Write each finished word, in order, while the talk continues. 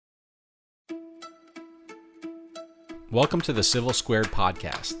Welcome to the Civil Squared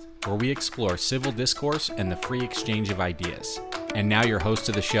podcast, where we explore civil discourse and the free exchange of ideas. And now your host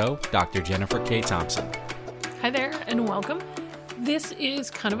of the show, Dr. Jennifer K. Thompson. Hi there, and welcome. This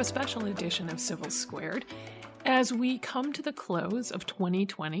is kind of a special edition of Civil Squared as we come to the close of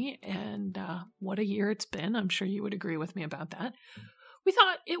 2020, and what a year it's been. I'm sure you would agree with me about that. We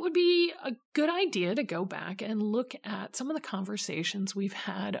thought it would be a good idea to go back and look at some of the conversations we've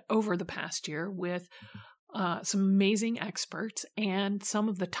had over the past year with some amazing experts and some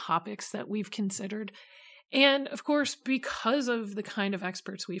of the topics that we've considered. And of course, because of the kind of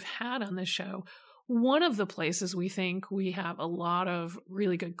experts we've had on this show, one of the places we think we have a lot of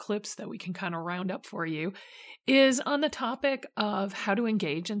really good clips that we can kind of round up for you is on the topic of how to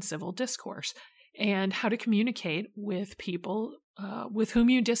engage in civil discourse and how to communicate with people with whom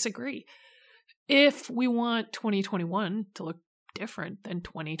you disagree. If we want 2021 to look different than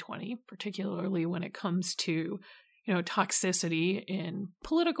 2020, particularly when it comes to, toxicity in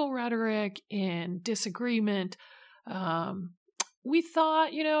political rhetoric, in disagreement, we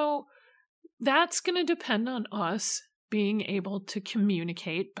thought, that's going to depend on us being able to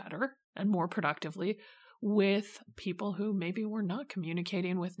communicate better and more productively with people who maybe we're not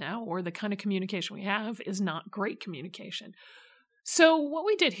communicating with now, or the kind of communication we have is not great communication. So what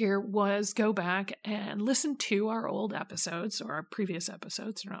we did here was go back and listen to our old episodes, or our previous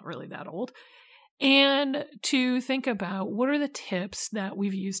episodes, they're not really that old, and to think about what are the tips that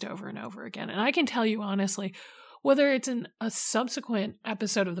we've used over and over again. And I can tell you honestly, whether it's in a subsequent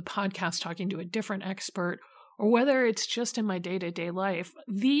episode of the podcast talking to a different expert, or whether it's just in my day-to-day life,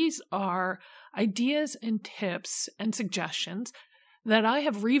 these are ideas and tips and suggestions that I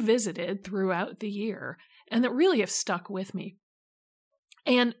have revisited throughout the year and that really have stuck with me.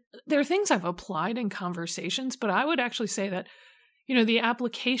 And there are things I've applied in conversations, but I would actually say that, the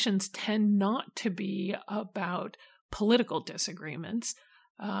applications tend not to be about political disagreements.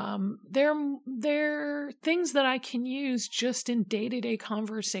 They're things that I can use just in day-to-day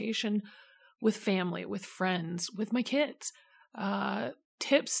conversation with family, with friends, with my kids.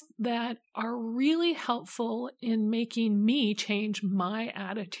 Tips that are really helpful in making me change my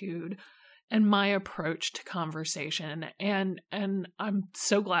attitude and my approach to conversation. And I'm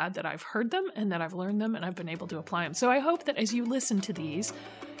so glad that I've heard them and that I've learned them and I've been able to apply them. So I hope that as you listen to these,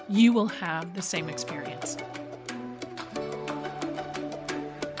 you will have the same experience.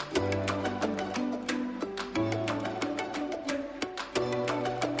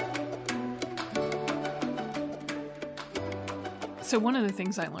 So one of the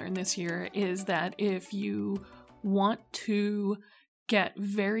things I learned this year is that if you want to get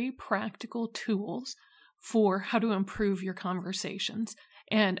very practical tools for how to improve your conversations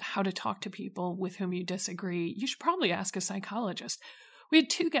and how to talk to people with whom you disagree, you should probably ask a psychologist. We had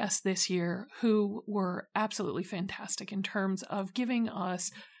two guests this year who were absolutely fantastic in terms of giving us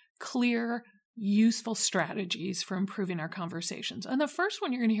clear, useful strategies for improving our conversations. And the first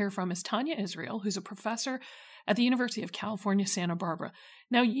one you're going to hear from is Tanya Israel, who's a professor at the University of California, Santa Barbara.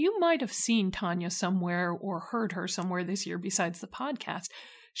 Now, you might have seen Tanya somewhere or heard her somewhere this year besides the podcast.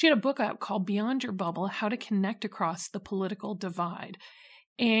 She had a book out called Beyond Your Bubble, How to Connect Across the Political Divide.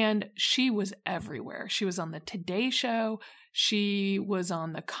 And she was everywhere. She was on the Today Show. She was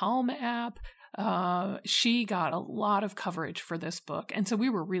on the Calm app. She got a lot of coverage for this book. And so we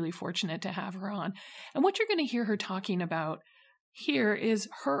were really fortunate to have her on. And what you're going to hear her talking about here is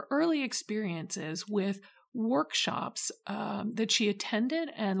her early experiences with workshops that she attended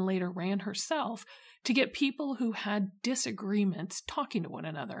and later ran herself to get people who had disagreements talking to one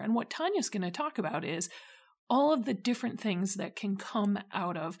another. And what Tanya's going to talk about is all of the different things that can come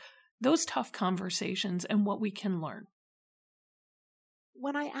out of those tough conversations and what we can learn.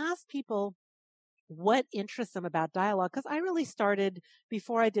 When I ask people what interests them about dialogue, because I really started,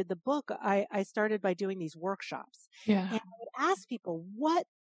 before I did the book, I started by doing these workshops. Yeah. And I would ask people, what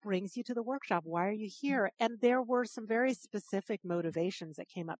brings you to the workshop? Why are you here? And there were some very specific motivations that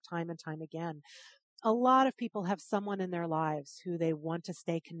came up time and time again. A lot of people have someone in their lives who they want to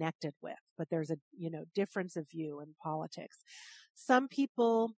stay connected with, but there's a, difference of view in politics. Some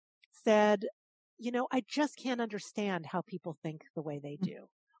people said, I just can't understand how people think the way they do,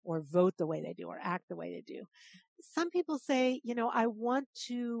 or vote the way they do, or act the way they do. Some people say, I want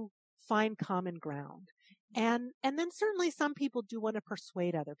to find common ground. And then certainly some people do want to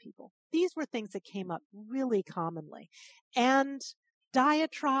persuade other people. These were things that came up really commonly. And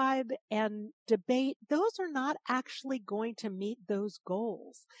diatribe and debate, those are not actually going to meet those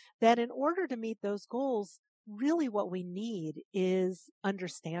goals. That in order to meet those goals, really what we need is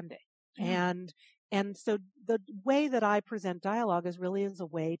understanding and And so the way that I present dialogue is really as a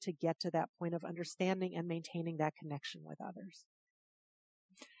way to get to that point of understanding and maintaining that connection with others.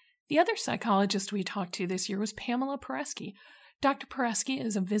 The other psychologist we talked to this year was Pamela Paresky. Dr. Paresky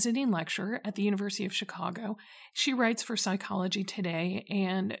is a visiting lecturer at the University of Chicago. She writes for Psychology Today,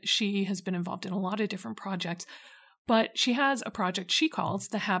 and she has been involved in a lot of different projects, but she has a project she calls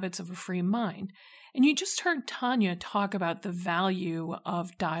The Habits of a Free Mind. And you just heard Tanya talk about the value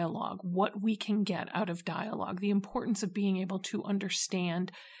of dialogue, what we can get out of dialogue, the importance of being able to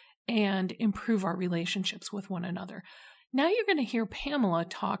understand and improve our relationships with one another. Now you're going to hear Pamela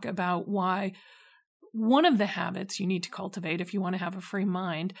talk about why one of the habits you need to cultivate if you want to have a free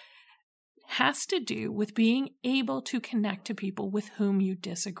mind has to do with being able to connect to people with whom you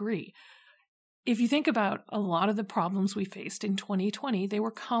disagree. If you think about a lot of the problems we faced in 2020, they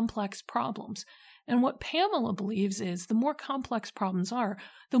were complex problems. And what Pamela believes is the more complex problems are,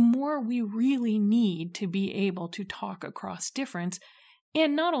 the more we really need to be able to talk across difference.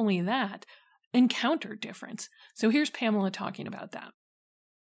 And not only that, encounter difference. So here's Pamela talking about that.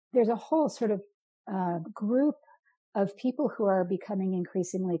 There's a whole sort of group of people who are becoming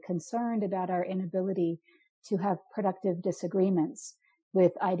increasingly concerned about our inability to have productive disagreements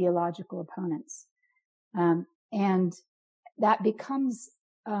with ideological opponents. And that becomes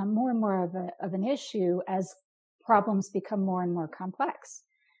more and more of an issue as problems become more and more complex.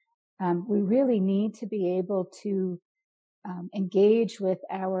 We really need to be able to engage with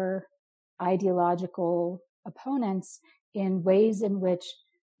our ideological opponents in ways in which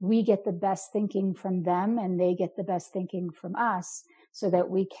we get the best thinking from them and they get the best thinking from us, so that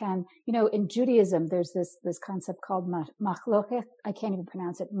we can, in Judaism, there's this concept called machloket. I can't even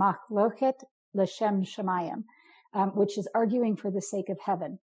pronounce it. Machloket l'shem shamayim, which is arguing for the sake of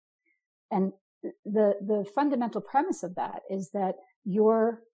heaven. And the fundamental premise of that is that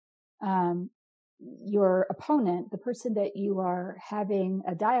your opponent, the person that you are having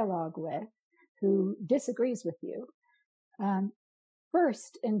a dialogue with, who disagrees with you,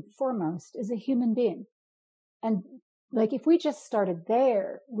 first and foremost is a human being. And like, if we just started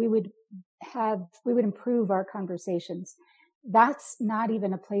there, we would improve our conversations. That's not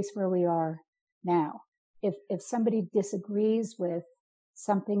even a place where we are now. If somebody disagrees with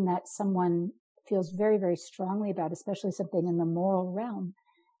something that someone feels very, very strongly about, especially something in the moral realm,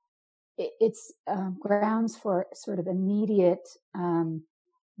 it's grounds for sort of immediate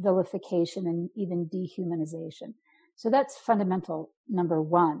vilification and even dehumanization. So that's fundamental number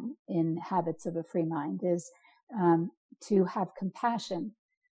one in Habits of a Free Mind, is to have compassion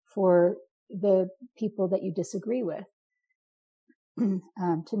for the people that you disagree with, to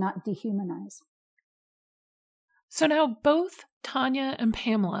not dehumanize. So now both Tanya and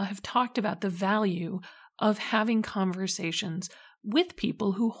Pamela have talked about the value of having conversations with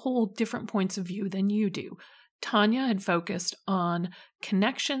people who hold different points of view than you do. Tanya had focused on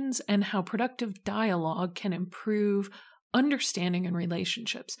connections and how productive dialogue can improve understanding and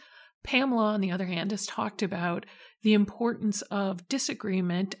relationships. Pamela, on the other hand, has talked about the importance of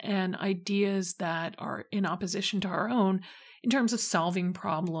disagreement and ideas that are in opposition to our own in terms of solving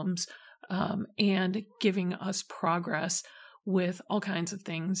problems and giving us progress with all kinds of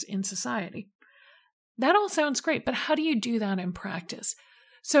things in society. That all sounds great, but how do you do that in practice?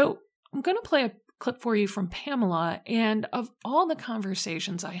 So I'm going to play a clip for you from Pamela, and of all the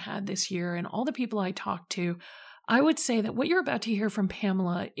conversations I had this year and all the people I talked to, I would say that what you're about to hear from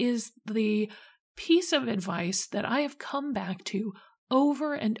Pamela is the piece of advice that I have come back to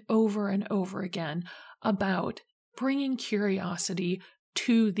over and over and over again about bringing curiosity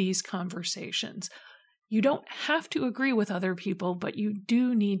to these conversations. You don't have to agree with other people, but you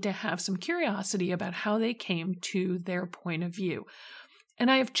do need to have some curiosity about how they came to their point of view. And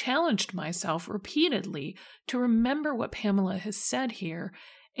I have challenged myself repeatedly to remember what Pamela has said here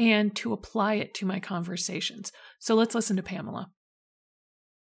and to apply it to my conversations. So let's listen to Pamela.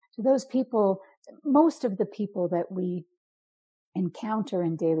 To those people, most of the people that we encounter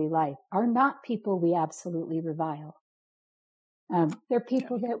in daily life are not people we absolutely revile. They're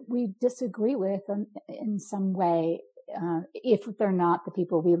people that we disagree with in some way. If they're not the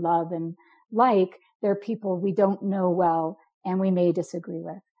people we love and like, they're people we don't know well and we may disagree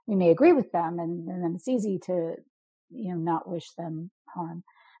with. We may agree with them, and then it's easy to, not wish them harm.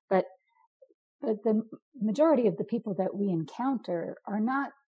 But the majority of the people that we encounter are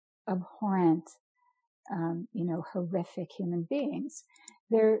not abhorrent, horrific human beings.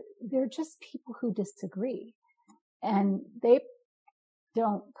 They're just people who disagree, and they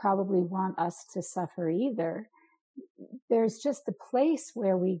don't probably want us to suffer either. There's just a place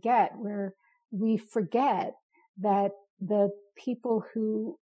where we forget that the people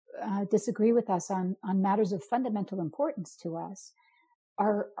who disagree with us on matters of fundamental importance to us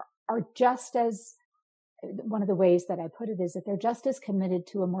are just as, one of the ways that I put it is that they're just as committed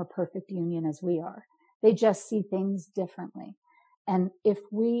to a more perfect union as we are. They just see things differently. And if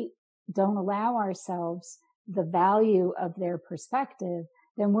we don't allow ourselves the value of their perspective,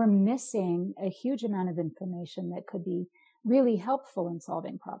 then we're missing a huge amount of information that could be really helpful in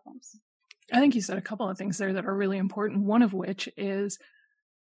solving problems. I think you said a couple of things there that are really important, one of which is,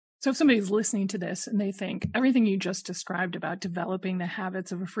 so if somebody's listening to this and they think everything you just described about developing the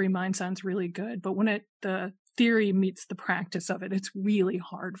habits of a free mind sounds really good, but when the theory meets the practice of it, it's really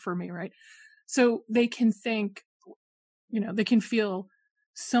hard for me, right? So they can think, they can feel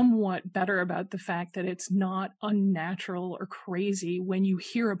somewhat better about the fact that it's not unnatural or crazy when you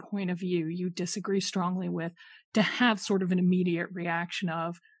hear a point of view you disagree strongly with, to have sort of an immediate reaction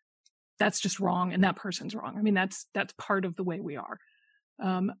of, that's just wrong and that person's wrong. I mean, that's part of the way we are.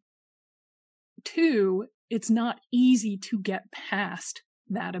 Two, it's not easy to get past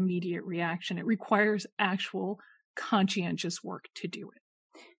that immediate reaction. It requires actual conscientious work to do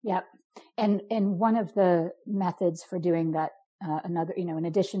it. Yep. And one of the methods for doing that, in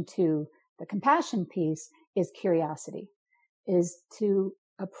addition to the compassion piece, is curiosity, is to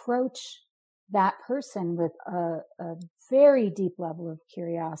approach that person with a very deep level of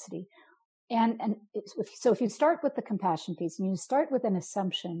curiosity. And so if you start with the compassion piece and you start with an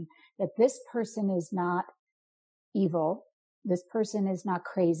assumption that this person is not evil, this person is not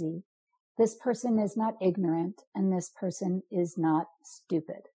crazy, this person is not ignorant, and this person is not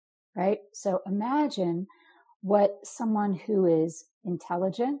stupid, right? So imagine what someone who is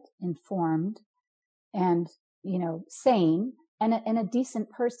intelligent, informed, and, sane, and a decent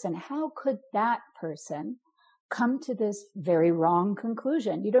person, how could that person come to this very wrong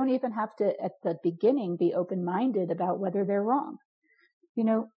conclusion? You don't even have to, at the beginning, be open-minded about whether they're wrong.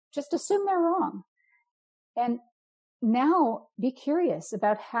 Just assume they're wrong. And now be curious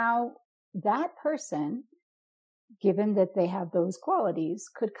about how that person, given that they have those qualities,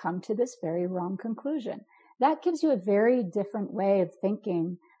 could come to this very wrong conclusion. That gives you a very different way of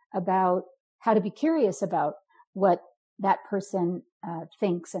thinking about how to be curious about what that person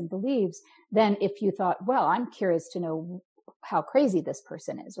thinks and believes than if you thought, well, I'm curious to know how crazy this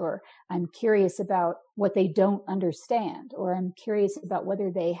person is, or I'm curious about what they don't understand, or I'm curious about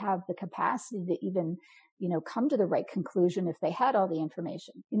whether they have the capacity to even, come to the right conclusion if they had all the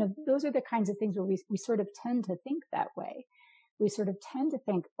information. Those are the kinds of things where we sort of tend to think that way. We sort of tend to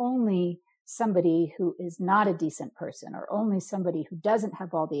think only somebody who is not a decent person, or only somebody who doesn't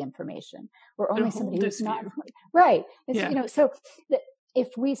have all the information, or only somebody who's not right. So if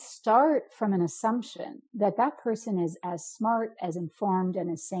we start from an assumption that that person is as smart, as informed,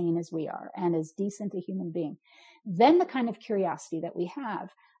 and as sane as we are, and as decent a human being, then the kind of curiosity that we have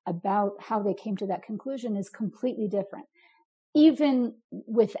about how they came to that conclusion is completely different, even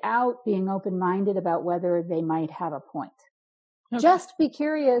without being open-minded about whether they might have a point. Okay. Just be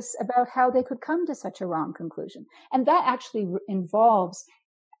curious about how they could come to such a wrong conclusion. And that actually involves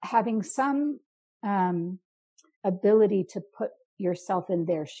having some ability to put yourself in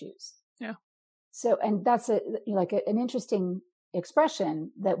their shoes. Yeah. So, and that's an interesting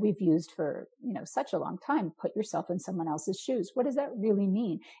expression that we've used for, such a long time. Put yourself in someone else's shoes. What does that really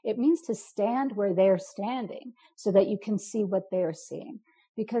mean? It means to stand where they're standing so that you can see what they're seeing.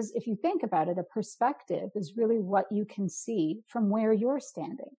 Because if you think about it, a perspective is really what you can see from where you're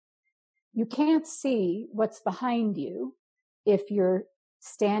standing. You can't see what's behind you if you're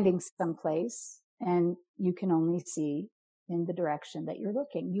standing someplace and you can only see in the direction that you're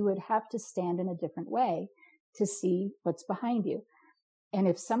looking. You would have to stand in a different way to see what's behind you. And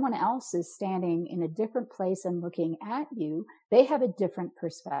if someone else is standing in a different place and looking at you, they have a different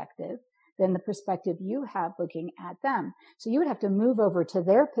perspective than the perspective you have looking at them. So you would have to move over to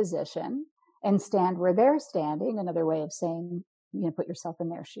their position and stand where they're standing. Another way of saying, put yourself in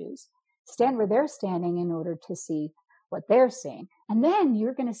their shoes. Stand where they're standing in order to see what they're seeing. And then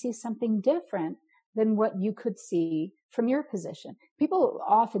you're going to see something different than what you could see from your position. People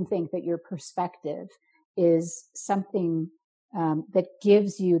often think that your perspective is something that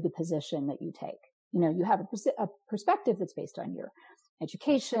gives you the position that you take. You have a perspective that's based on your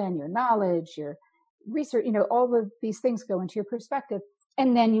education, your knowledge, your research, all of these things go into your perspective,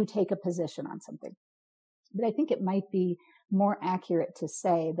 and then you take a position on something. But I think it might be more accurate to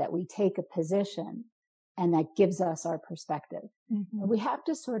say that we take a position and that gives us our perspective. Mm-hmm. We have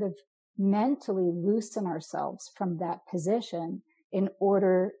to sort of mentally loosen ourselves from that position in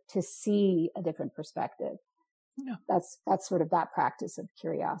order to see a different perspective. Yeah. That's sort of that practice of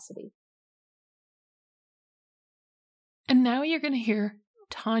curiosity. And now you're going to hear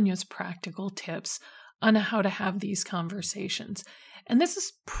Tanya's practical tips on how to have these conversations. And this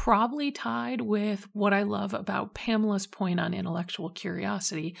is probably tied with what I love about Pamela's point on intellectual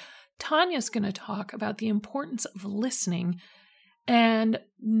curiosity. Tanya's going to talk about the importance of listening and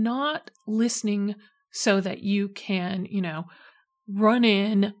not listening so that you can, run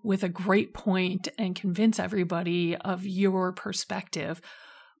in with a great point and convince everybody of your perspective,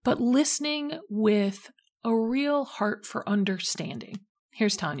 but listening with a real heart for understanding.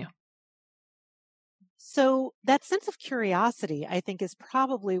 Here's Tanya. So that sense of curiosity, I think, is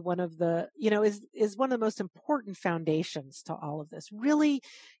probably one of the, is one of the most important foundations to all of this. Really,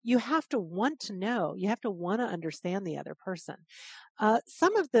 you have to want to know, you have to want to understand the other person.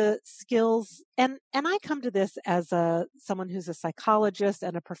 Some of the skills, and I come to this as someone who's a psychologist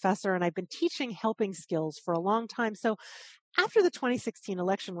and a professor, and I've been teaching helping skills for a long time. So after the 2016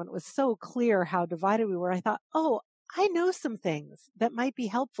 election, when it was so clear how divided we were, I thought, I know some things that might be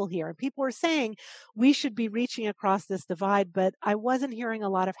helpful here. And people were saying we should be reaching across this divide, but I wasn't hearing a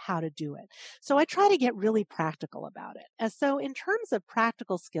lot of how to do it. So I try to get really practical about it. And so in terms of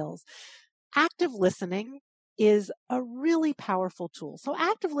practical skills, active listening is a really powerful tool. So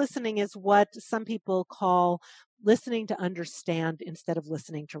active listening is what some people call listening to understand instead of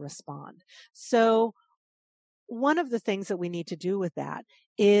listening to respond. So one of the things that we need to do with that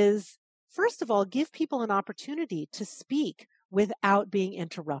is, first of all, give people an opportunity to speak without being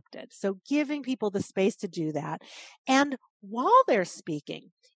interrupted. So giving people the space to do that. And while they're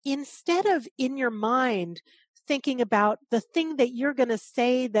speaking, instead of in your mind thinking about the thing that you're going to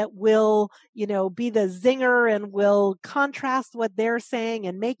say that will, be the zinger and will contrast what they're saying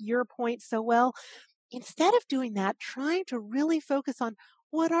and make your point so well, instead of doing that, trying to really focus on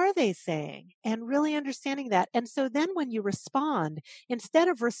what are they saying and really understanding that. And so then when you respond, instead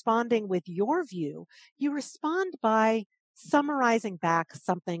of responding with your view, you respond by summarizing back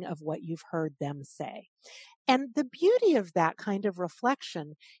something of what you've heard them say. And the beauty of that kind of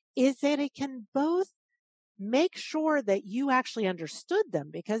reflection is that it can both make sure that you actually understood them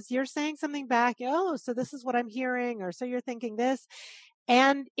because you're saying something back, so this is what I'm hearing, or so you're thinking this.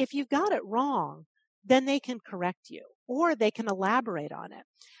 And if you've got it wrong, then they can correct you or they can elaborate on it.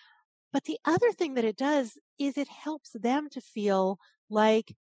 But the other thing that it does is it helps them to feel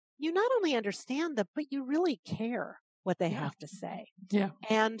like you not only understand them, but you really care what they have to say. Yeah.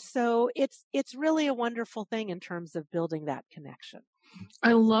 And so it's really a wonderful thing in terms of building that connection.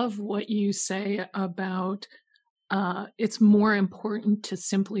 I love what you say about it's more important to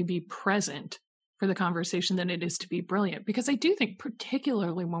simply be present for the conversation than it is to be brilliant. Because I do think,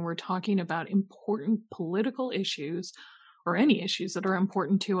 particularly when we're talking about important political issues or any issues that are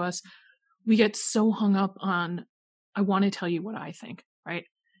important to us, we get so hung up on, I want to tell you what I think, right?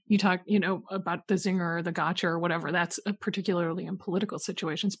 You talk, about the zinger or the gotcha or whatever. That's particularly in political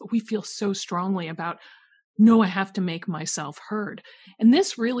situations, but we feel so strongly about, no, I have to make myself heard. And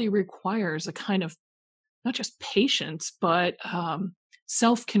this really requires a kind of not just patience, but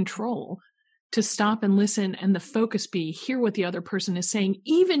self-control to stop and listen and the focus be hear what the other person is saying,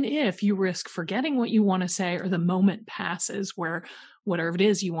 even if you risk forgetting what you want to say or the moment passes where whatever it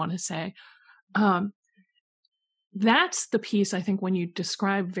is you want to say. That's the piece, I think, when you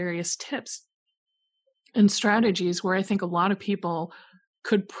describe various tips and strategies where I think a lot of people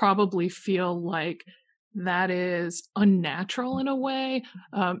could probably feel like that is unnatural in a way.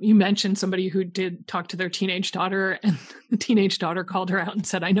 You mentioned somebody who did talk to their teenage daughter, and the teenage daughter called her out and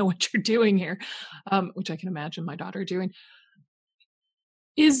said, I know what you're doing here, which I can imagine my daughter doing.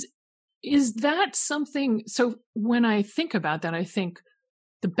 Is that something? So when I think about that, I think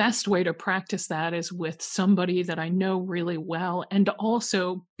the best way to practice that is with somebody that I know really well, and to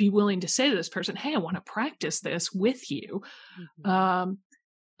also be willing to say to this person, hey, I want to practice this with you. Mm-hmm.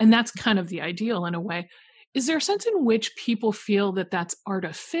 And that's kind of the ideal in a way. Is there a sense in which people feel that that's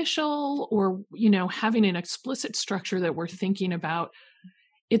artificial or, having an explicit structure that we're thinking about,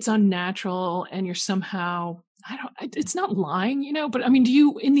 it's unnatural and you're somehow, it's not lying, but I mean, do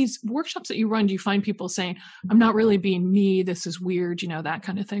you, in these workshops that you run, do you find people saying, I'm not really being me, this is weird, that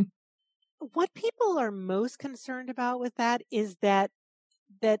kind of thing? What people are most concerned about with that is that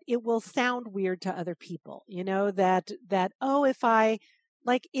it will sound weird to other people, that, if I,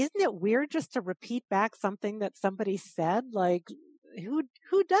 isn't it weird just to repeat back something that somebody said? Like,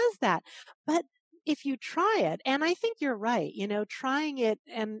 who does that? But if you try it, and I think you're right, trying it,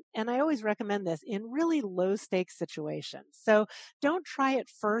 and I always recommend this in really low stakes situations. So don't try it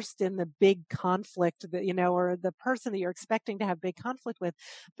first in the big conflict that, or the person that you're expecting to have big conflict with,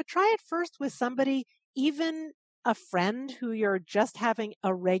 but try it first with somebody even a friend who you're just having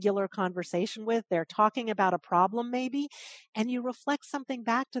a regular conversation with. They're talking about a problem maybe, and you reflect something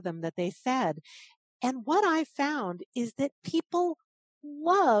back to them that they said. And what I found is that people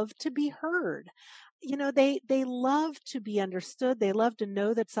love to be heard. They love to be understood. They love to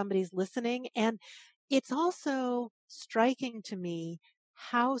know that somebody's listening. And it's also striking to me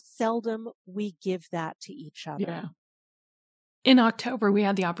how seldom we give that to each other. Yeah. In October, we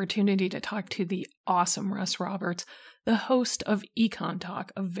had the opportunity to talk to the awesome Russ Roberts, the host of Econ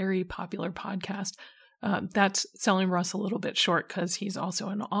Talk, a very popular podcast. That's selling Russ a little bit short because he's also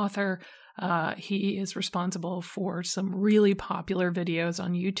an author. He is responsible for some really popular videos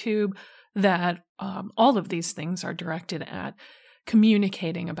on YouTube that all of these things are directed at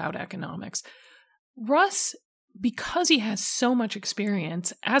communicating about economics. Russ, because he has so much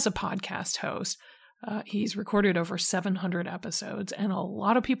experience as a podcast host, he's recorded over 700 episodes, and a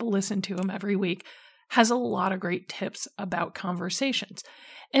lot of people listen to him every week, has a lot of great tips about conversations.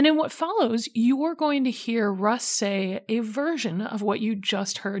 And in what follows, you are going to hear Russ say a version of what you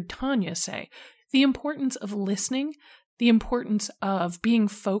just heard Tanya say. The importance of listening, the importance of being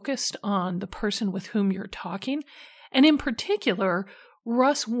focused on the person with whom you're talking. And in particular,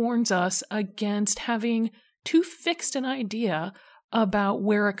 Russ warns us against having too fixed an idea about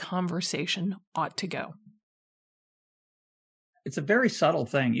where a conversation ought to go. It's a very subtle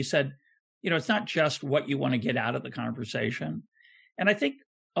thing. You said, it's not just what you want to get out of the conversation. And I think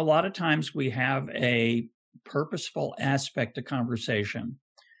a lot of times we have a purposeful aspect to conversation.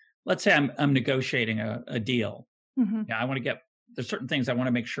 Let's say I'm negotiating a deal. Mm-hmm. Yeah, there's certain things I want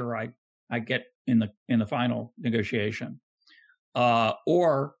to make sure I get in the final negotiation.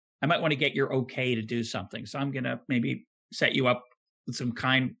 Or I might want to get your okay to do something. So I'm going to maybe set you up with some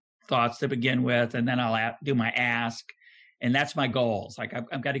kind thoughts to begin with, and then I'll do my ask. And that's my goal. It's like,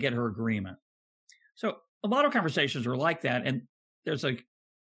 I've got to get her agreement. So a lot of conversations are like that. And there's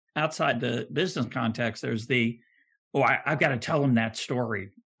outside the business context, there's I've got to tell him that story.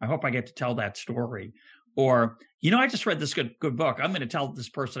 I hope I get to tell that story. Or, I just read this good book. I'm going to tell this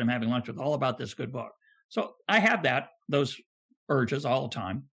person I'm having lunch with all about this good book. So I have those urges all the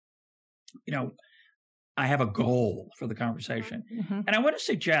time. I have a goal for the conversation. Mm-hmm. And I want to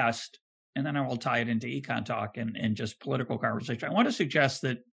suggest, and then I will tie it into econ talk and just political conversation. I want to suggest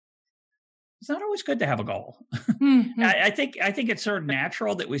that it's not always good to have a goal. Mm-hmm. I think it's sort of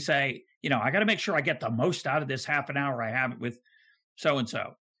natural that we say, I got to make sure I get the most out of this half an hour I have with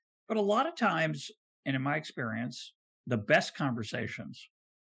so-and-so. But a lot of times, and in my experience, the best conversations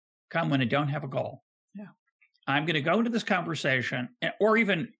come when I don't have a goal. Yeah. I'm going to go into this conversation, or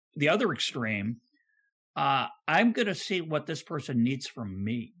even the other extreme, I'm going to see what this person needs from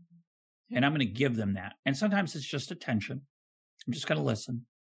me. And I'm going to give them that. And sometimes it's just attention. I'm just going to listen.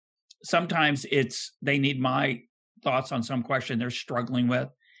 Sometimes they need my thoughts on some question they're struggling with.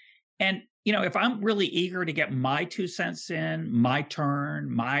 And, if I'm really eager to get my 2 cents in, my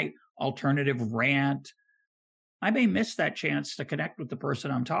turn, my alternative rant, I may miss that chance to connect with the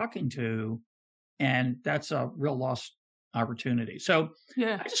person I'm talking to. And that's a real lost opportunity. So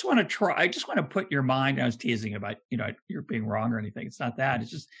yeah. I just want to put your mind, I was teasing about, you're being wrong or anything. It's not that.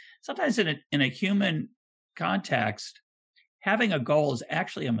 It's just sometimes in a human context, having a goal is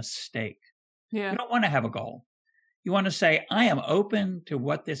actually a mistake. Yeah. You don't want to have a goal. You want to say, I am open to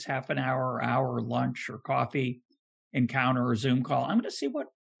what this half an hour or hour lunch or coffee encounter or Zoom call. I'm going to see what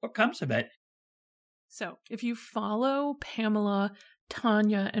comes of it. So if you follow Pamela,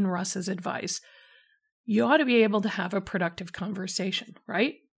 Tanya, and Russ's advice, you ought to be able to have a productive conversation,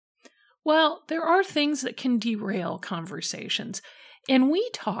 right? Well, there are things that can derail conversations. And we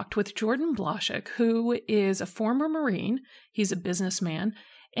talked with Jordan Blaszczuk, who is a former Marine. He's a businessman.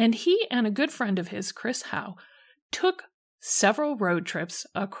 And he and a good friend of his, Chris Howe, took several road trips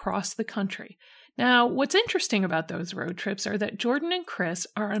across the country. Now, what's interesting about those road trips are that Jordan and Chris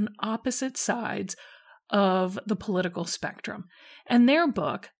are on opposite sides of the political spectrum. And their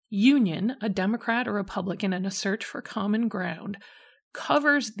book, Union, a Democrat, a Republican, and a Search for Common Ground,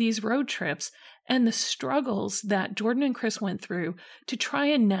 covers these road trips and the struggles that Jordan and Chris went through to try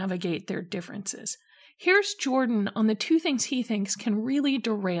and navigate their differences. Here's Jordan on the 2 things he thinks can really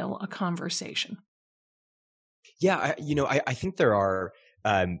derail a conversation. Yeah, I think there are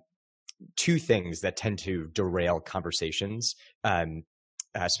 2 things that tend to derail conversations,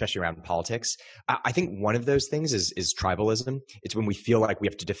 especially around politics. I think one of those things is tribalism. It's when we feel like we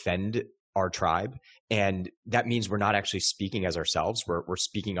have to defend our tribe, and that means we're not actually speaking as ourselves. We're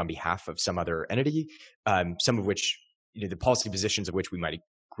speaking on behalf of some other entity, some of which, the policy positions of which we might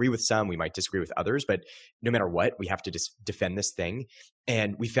agree with some, we might disagree with others, but no matter what, we have to just defend this thing.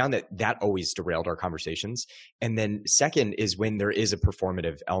 And we found that always derailed our conversations. And then second is when there is a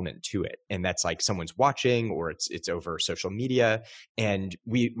performative element to it. And that's like someone's watching or it's over social media. And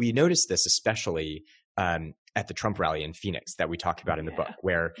we noticed this especially at the Trump rally in Phoenix that we talk about in the book,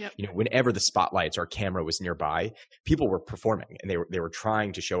 where, whenever the spotlights or camera was nearby, people were performing and they were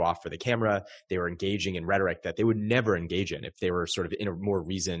trying to show off for the camera. They were engaging in rhetoric that they would never engage in if they were sort of in a more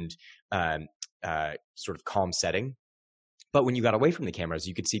reasoned, sort of calm setting. But when you got away from the cameras,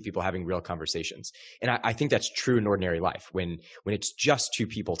 you could see people having real conversations. And I think that's true in ordinary life. When it's just two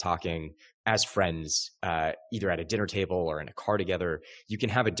people talking as friends, either at a dinner table or in a car together, you can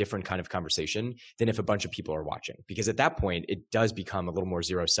have a different kind of conversation than if a bunch of people are watching. Because at that point, it does become a little more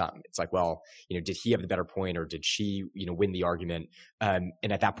zero sum. It's like, well, did he have the better point or did she, win the argument? And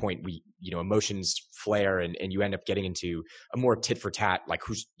at that point, emotions flare and you end up getting into a more tit for tat, like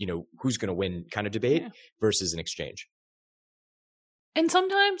who's going to win kind of debate versus an exchange. And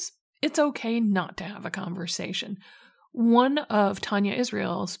sometimes it's okay not to have a conversation. One of Tanya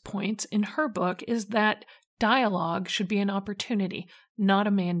Israel's points in her book is that dialogue should be an opportunity, not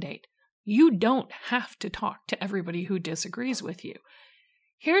a mandate. You don't have to talk to everybody who disagrees with you.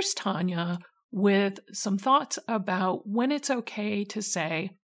 Here's Tanya with some thoughts about when it's okay to say,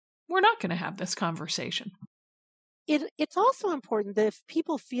 we're not going to have this conversation. It's also important that if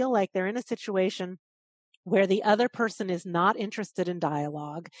people feel like they're in a situation where the other person is not interested in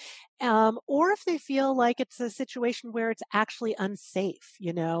dialogue, or if they feel like it's a situation where it's actually unsafe,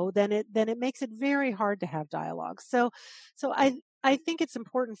 then it makes it very hard to have dialogue. So I think it's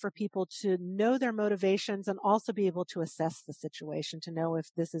important for people to know their motivations and also be able to assess the situation to know if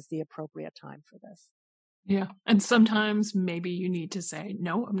this is the appropriate time for this. Yeah. And sometimes maybe you need to say,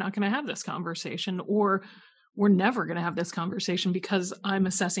 no, I'm not going to have this conversation, or we're never going to have this conversation because I'm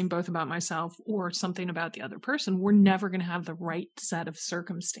assessing both about myself or something about the other person. We're never going to have the right set of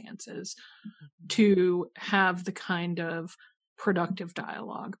circumstances to have the kind of productive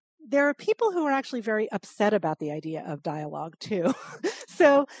dialogue. There are people who are actually very upset about the idea of dialogue too.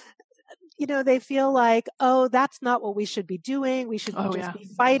 So, they feel like, oh, that's not what we should be doing. We should just be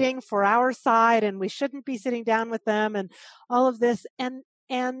fighting for our side and we shouldn't be sitting down with them and all of this.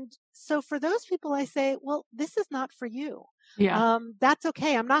 And so for those people, I say, well, this is not for you. Yeah. That's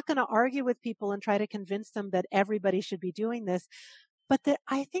okay. I'm not going to argue with people and try to convince them that everybody should be doing this. But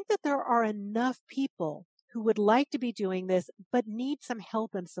I think that there are enough people who would like to be doing this, but need some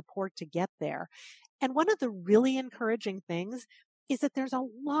help and support to get there. And one of the really encouraging things is that there's a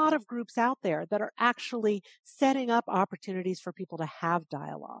lot of groups out there that are actually setting up opportunities for people to have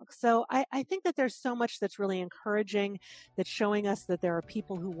dialogue. So I think that there's so much that's really encouraging, that's showing us that there are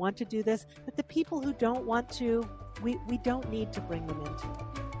people who want to do this, but the people who don't want to, we don't need to bring them into it.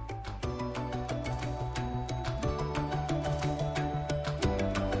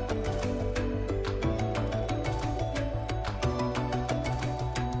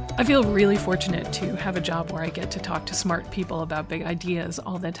 I feel really fortunate to have a job where I get to talk to smart people about big ideas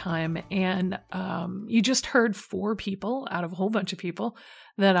all the time. And you just heard 4 people out of a whole bunch of people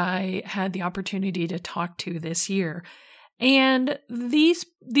that I had the opportunity to talk to this year. And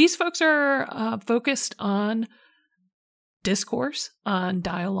these folks are focused on discourse, on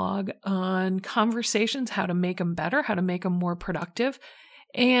dialogue, on conversations, how to make them better, how to make them more productive,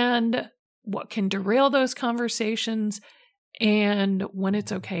 and what can derail those conversations, and when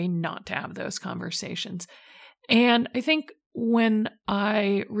it's okay not to have those conversations. And I think when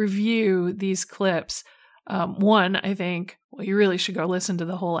I review these clips, one, I think, well, you really should go listen to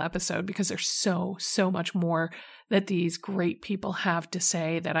the whole episode because there's so much more that these great people have to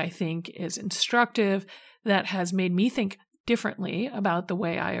say that I think is instructive, that has made me think differently about the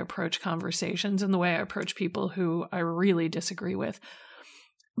way I approach conversations and the way I approach people who I really disagree with.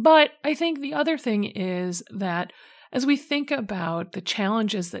 But I think the other thing is that as we think about the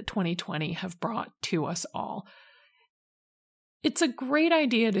challenges that 2020 have brought to us all, it's a great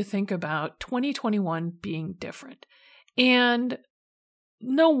idea to think about 2021 being different. And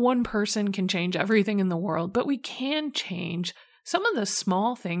no one person can change everything in the world, but we can change some of the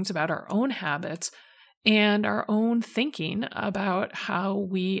small things about our own habits and our own thinking about how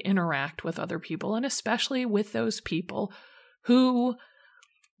we interact with other people, and especially with those people who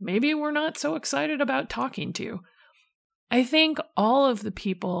maybe we're not so excited about talking to. I think all of the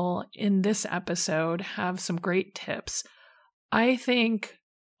people in this episode have some great tips. I think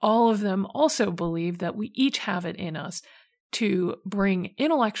all of them also believe that we each have it in us to bring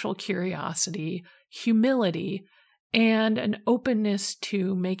intellectual curiosity, humility, and an openness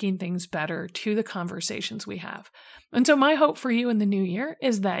to making things better to the conversations we have. And so my hope for you in the new year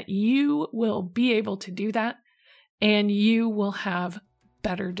is that you will be able to do that, and you will have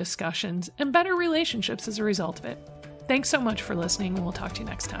better discussions and better relationships as a result of it. Thanks so much for listening, and we'll talk to you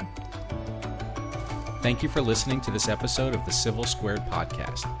next time. Thank you for listening to this episode of the Civil Squared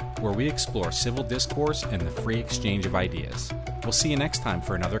podcast, where we explore civil discourse and the free exchange of ideas. We'll see you next time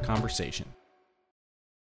for another conversation.